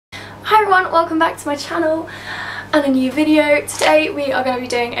Hi everyone, welcome back to my channel and a new video. Today we are going to be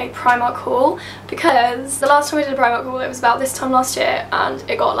doing a Primark haul because the last time I did a Primark haul it was about this time last year and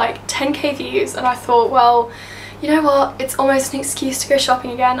it got like 10k views, and I thought, well, you know what, it's almost an excuse to go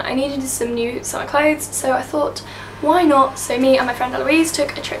shopping again. I needed some new summer clothes, so I thought, why not? So me and my friend Eloise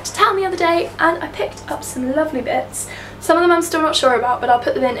took a trip to town the other day and I picked up some lovely bits. Some of them I'm still not sure about, but I'll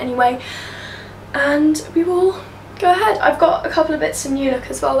put them in anyway and we will go ahead. I've got a couple of bits from New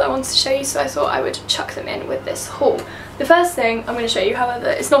Look as well that I wanted to show you, so I thought I would chuck them in with this haul. The first thing I'm going to show you, however,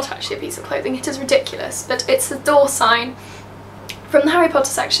 is not actually a piece of clothing. It is ridiculous, but it's a door sign from the Harry Potter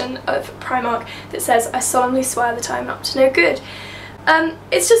section of Primark that says, "I solemnly swear that I am up to no good."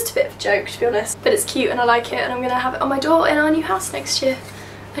 It's just a bit of a joke, to be honest, but it's cute and I like it, and I'm going to have it on my door in our new house next year.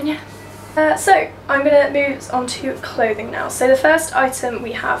 And yeah. So I'm going to move on to clothing now. So the first item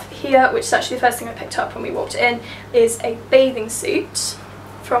we have here, which is actually the first thing I picked up when we walked in, is a bathing suit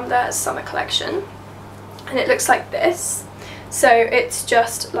from their summer collection, and it looks like this. So it's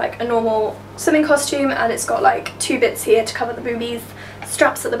just like a normal swimming costume, and it's got like two bits here to cover the boobies,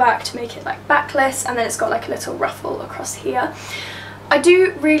 straps at the back to make it like backless, and then it's got like a little ruffle across here. I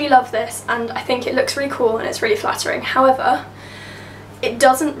do really love this and I think it looks really cool and it's really flattering. However, it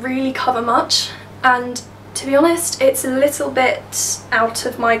doesn't really cover much, and to be honest it's a little bit out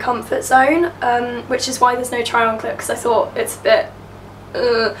of my comfort zone, which is why there's no try on clip, because I thought it's a bit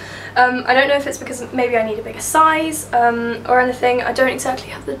I don't know if it's because maybe I need a bigger size or anything. I don't exactly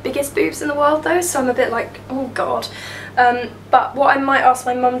have the biggest boobs in the world though, so I'm a bit like, oh god. But what I might ask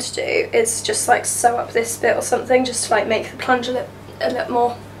my mum to do is just like sew up this bit or something, just to like make the plunge a little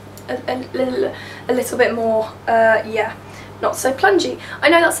bit more yeah, not so plungy. I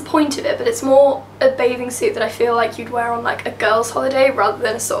know that's the point of it, but it's more a bathing suit that I feel like you'd wear on like a girls' holiday rather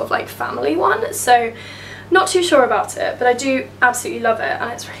than a sort of like family one, so not too sure about it, but I do absolutely love it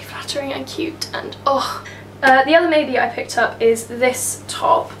and it's really flattering and cute. And oh, the other maybe I picked up is this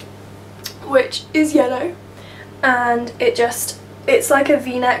top, which is yellow, and it's like a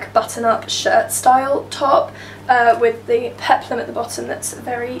v-neck button-up shirt style top with the peplum at the bottom that's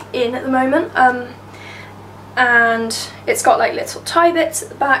very in at the moment. And it's got like little tie bits at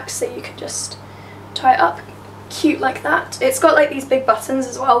the back, so you can just tie it up cute like that. It's got like these big buttons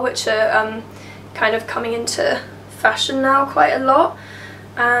as well, which are kind of coming into fashion now quite a lot,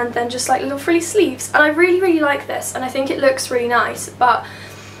 and then just like little frilly sleeves, and I really like this and I think it looks really nice, but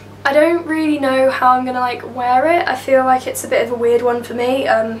I don't really know how I'm gonna like wear it. I feel like it's a bit of a weird one for me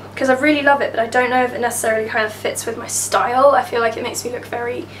because I really love it, but I don't know if it necessarily kind of fits with my style. I feel like it makes me look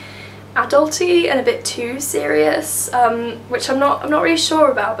very adulty and a bit too serious, which I'm not really sure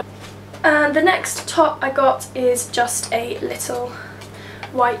about. And the next top I got is just a little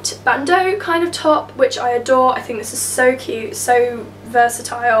white bandeau kind of top, which I adore. I think this is so cute, so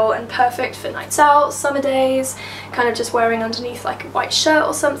versatile and perfect for nights out, summer days, kind of just wearing underneath like a white shirt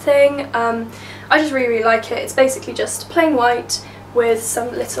or something. I just really like it. It's basically just plain white with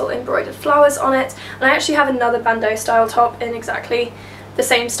some little embroidered flowers on it, and I actually have another bandeau style top in exactly the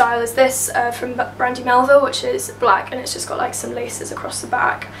same style as this from Brandy Melville, which is black, and it's just got like some laces across the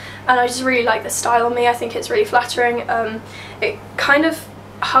back, and I just really like this style on me. I think it's really flattering. It kind of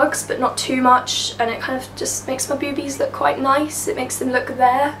hugs but not too much, and it kind of just makes my boobies look quite nice. It makes them look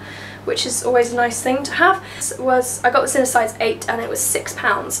there, which is always a nice thing to have. I got this in a size 8 and it was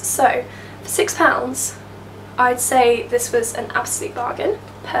 £6, so for £6 I'd say this was an absolute bargain.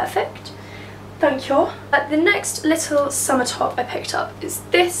 Perfect. Thank you. The next little summer top I picked up is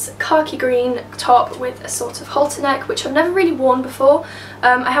this khaki green top with a sort of halter neck, which I've never really worn before.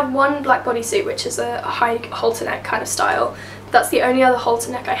 I have one black bodysuit which is a high halter neck kind of style. That's the only other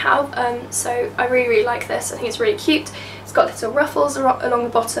halter neck I have, so I really like this. I think it's really cute. It's got little ruffles along the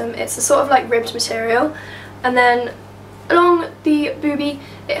bottom. It's a sort of like ribbed material, and then along the boobie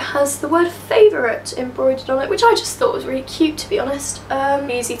it has the word favourite embroidered on it, which I just thought was really cute, to be honest.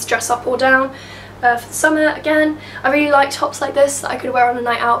 Easy to dress up or down for the summer. Again, I really like tops like this that I could wear on a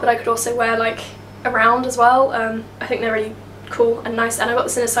night out, but I could also wear like around as well. I think they're really cool and nice, and I got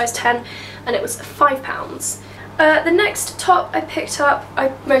this in a size 10 and it was £5. The next top I picked up,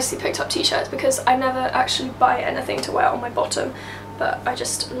 I mostly picked up t-shirts because I never actually buy anything to wear on my bottom, but I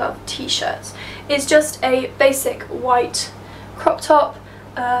just love t-shirts. It's just a basic white crop top.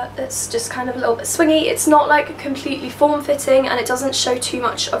 It's just kind of a little bit swingy. It's not like completely form-fitting, and it doesn't show too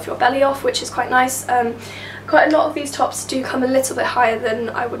much of your belly off, which is quite nice. Quite a lot of these tops do come a little bit higher than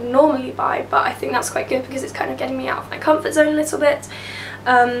I would normally buy, but I think that's quite good because it's kind of getting me out of my comfort zone a little bit.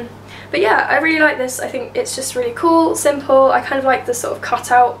 But yeah, I really like this. I think it's just really cool, simple. I kind of like the sort of cut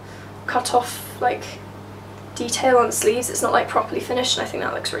off like detail on the sleeves. It's not like properly finished, and I think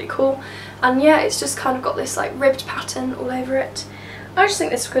that looks really cool. And yeah, it's just kind of got this like ribbed pattern all over it. I just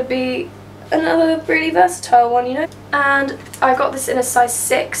think this could be another really versatile one, you know. And I got this in a size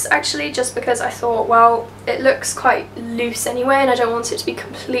 6 actually, just because I thought, well, it looks quite loose anyway and I don't want it to be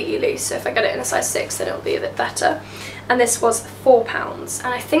completely loose, so if I get it in a size 6 then it'll be a bit better. And this was £4,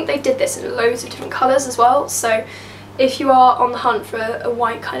 and I think they did this in loads of different colours as well, so if you are on the hunt for a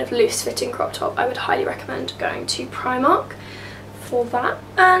white kind of loose fitting crop top, I would highly recommend going to Primark for that.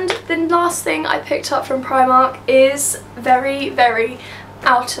 And the last thing I picked up from Primark is very, very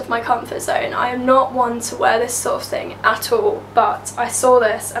out of my comfort zone. I am not one to wear this sort of thing at all, but I saw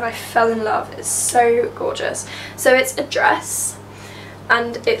this and I fell in love. It's so gorgeous. So it's a dress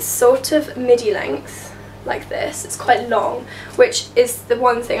and it's sort of midi length like this. It's quite long, which is the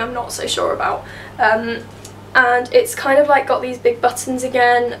one thing I'm not so sure about. And it's kind of like got these big buttons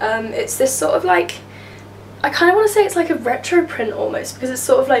again. It's this sort of like, I kind of want to say it's like a retro print almost, because it's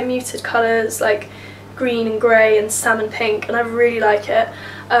sort of like muted colours, like green and grey and salmon pink, and I really like it.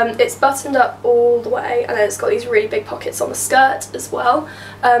 It's buttoned up all the way, and then it's got these really big pockets on the skirt as well.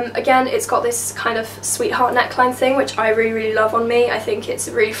 Again, it's got this kind of sweetheart neckline thing, which I really, really love on me. I think it's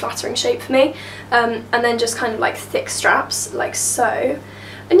a really flattering shape for me. And then just kind of like thick straps, like so.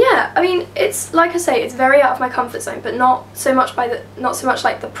 And yeah, I mean, it's like I say, it's very out of my comfort zone, but not so much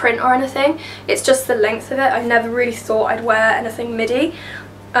like the print or anything. It's just the length of it. I never really thought I'd wear anything midi.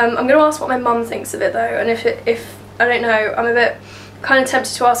 I'm going to ask what my mum thinks of it though, and if I don't know, I'm a bit kind of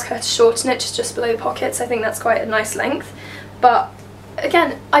tempted to ask her to shorten it just below the pockets. I think that's quite a nice length, but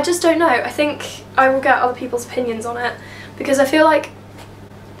again, I just don't know. I think I will get other people's opinions on it, because I feel like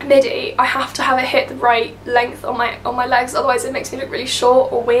midi, I have to have it hit the right length on my legs, otherwise it makes me look really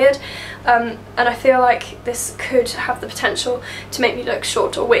short or weird. And I feel like this could have the potential to make me look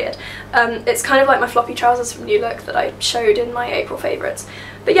short or weird. It's kind of like my floppy trousers from New Look that I showed in my April favourites.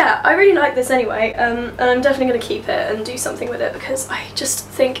 But yeah, I really like this anyway, and I'm definitely going to keep it and do something with it, because I just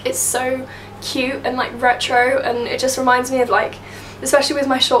think it's so cute and like retro, and it just reminds me of like, especially with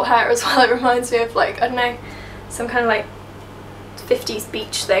my short hair as well, it reminds me of like, I don't know, some kind of like 50s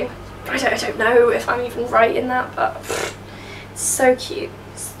beach thing. I don't know if I'm even right in that, but it's so cute,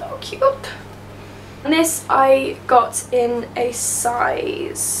 so cute. And this I got in a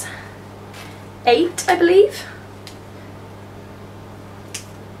size 8, I believe.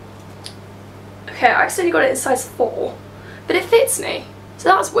 Okay, I accidentally got it in size 4, but it fits me, so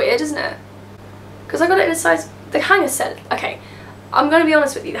that's weird, isn't it? Because I got it in a size, the hanger said, okay, I'm going to be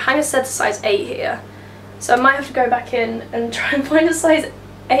honest with you, the hanger said size 8 here. So I might have to go back in and try and find a size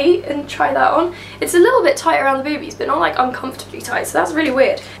 8 and try that on. It's a little bit tight around the boobies, but not like uncomfortably tight, so that's really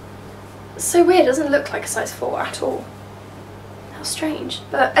weird. It's so weird, it doesn't look like a size 4 at all. How strange.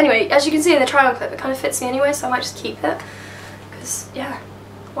 But anyway, as you can see in the try-on clip, it kind of fits me anyway, so I might just keep it. Because, yeah,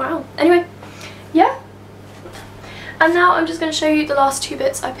 wow. Anyway, yeah. And now I'm just going to show you the last 2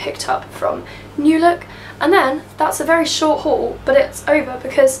 bits I picked up from New Look. And then, that's a very short haul, but it's over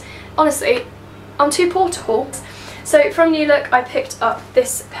because, honestly, I'm too poor to haul. So from New Look I picked up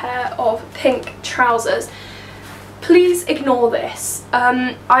this pair of pink trousers. Please ignore this.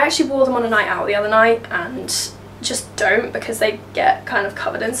 I actually wore them on a night out the other night and just don't, because they get kind of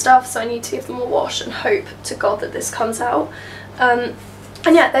covered in stuff, so I need to give them a wash and hope to God that this comes out. And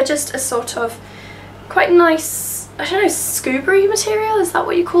yeah, they're just a sort of quite nice, I don't know, scuba-y material, is that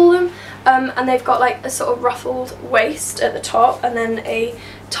what you call them? And they've got like a sort of ruffled waist at the top and then a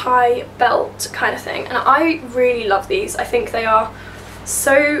tie belt kind of thing, and I really love these. I think they are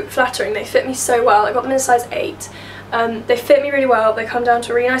so flattering, they fit me so well. I got them in a size 8. They fit me really well, they come down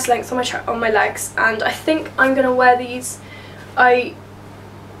to a really nice length on my legs, and I think I'm going to wear these. I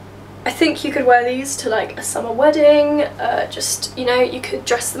think you could wear these to like a summer wedding, just, you know, you could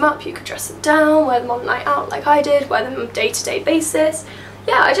dress them up, you could dress them down, wear them on a night out like I did, wear them on a day-to-day basis.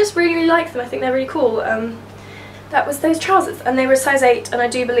 Yeah, I just really, really like them. I think they're really cool. That was those trousers, and they were a size 8, and I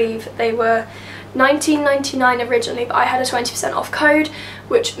do believe they were $19.99 originally, but I had a 20% off code,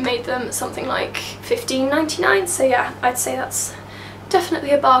 which made them something like $15.99, so yeah, I'd say that's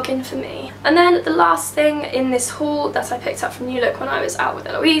definitely a bargain for me. And then the last thing in this haul that I picked up from New Look when I was out with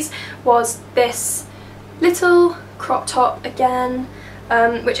Eloise was this little crop top again,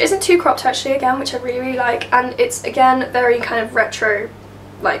 which isn't too cropped actually, again, which I really, really like, and it's again very kind of retro,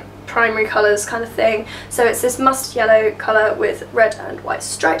 like primary colours kind of thing. So it's this mustard yellow colour with red and white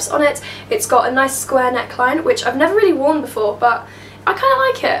stripes on it. It's got a nice square neckline, which I've never really worn before, but I kind of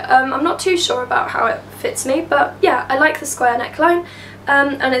like it. I'm not too sure about how it fits me, but yeah, I like the square neckline.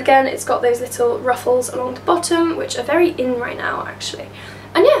 And again, it's got those little ruffles along the bottom, which are very in right now actually.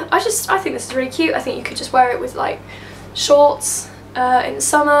 And yeah, I think this is really cute. I think you could just wear it with like shorts in the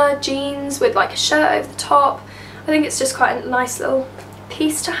summer, jeans with like a shirt over the top. I think it's just quite a nice little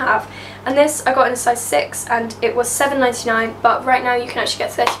piece to have. And this I got in a size 6 and it was $7.99, but right now you can actually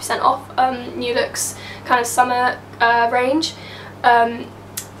get 30% off New Look's kind of summer range. And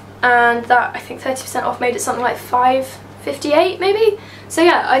that, I think 30% off made it something like $5.58 maybe. So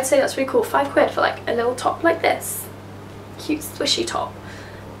yeah, I'd say that's really cool. £5 for like a little top like this. Cute swishy top.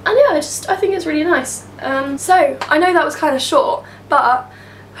 And yeah, I think it's really nice. So I know that was kind of short, but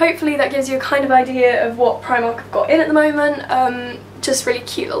hopefully that gives you a kind of idea of what Primark have got in at the moment. Just really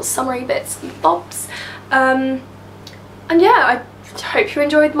cute little summery bits and bobs. And yeah, I hope you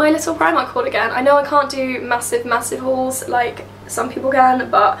enjoyed my little Primark haul again. I know I can't do massive hauls like some people can,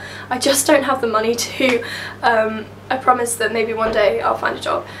 but I just don't have the money to. I promise that maybe one day I'll find a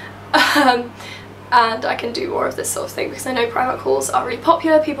job. And I can do more of this sort of thing because I know Primark hauls are really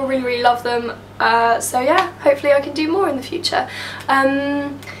popular, people really love them, so yeah, hopefully I can do more in the future.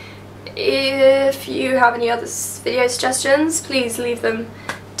 If you have any other video suggestions, please leave them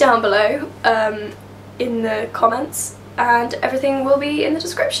down below in the comments, and everything will be in the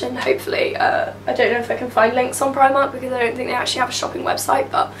description, hopefully. I don't know if I can find links on Primark because I don't think they actually have a shopping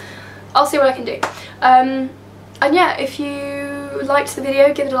website, but I'll see what I can do. And yeah, if you liked the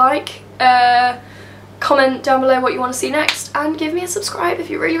video, give it a like. Comment down below what you want to see next, and give me a subscribe if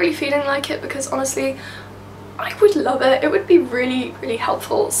you're really feeling like it, because honestly I would love it. It would be really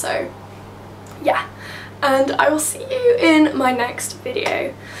helpful. So yeah, and I will see you in my next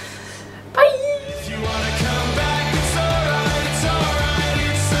video. Bye!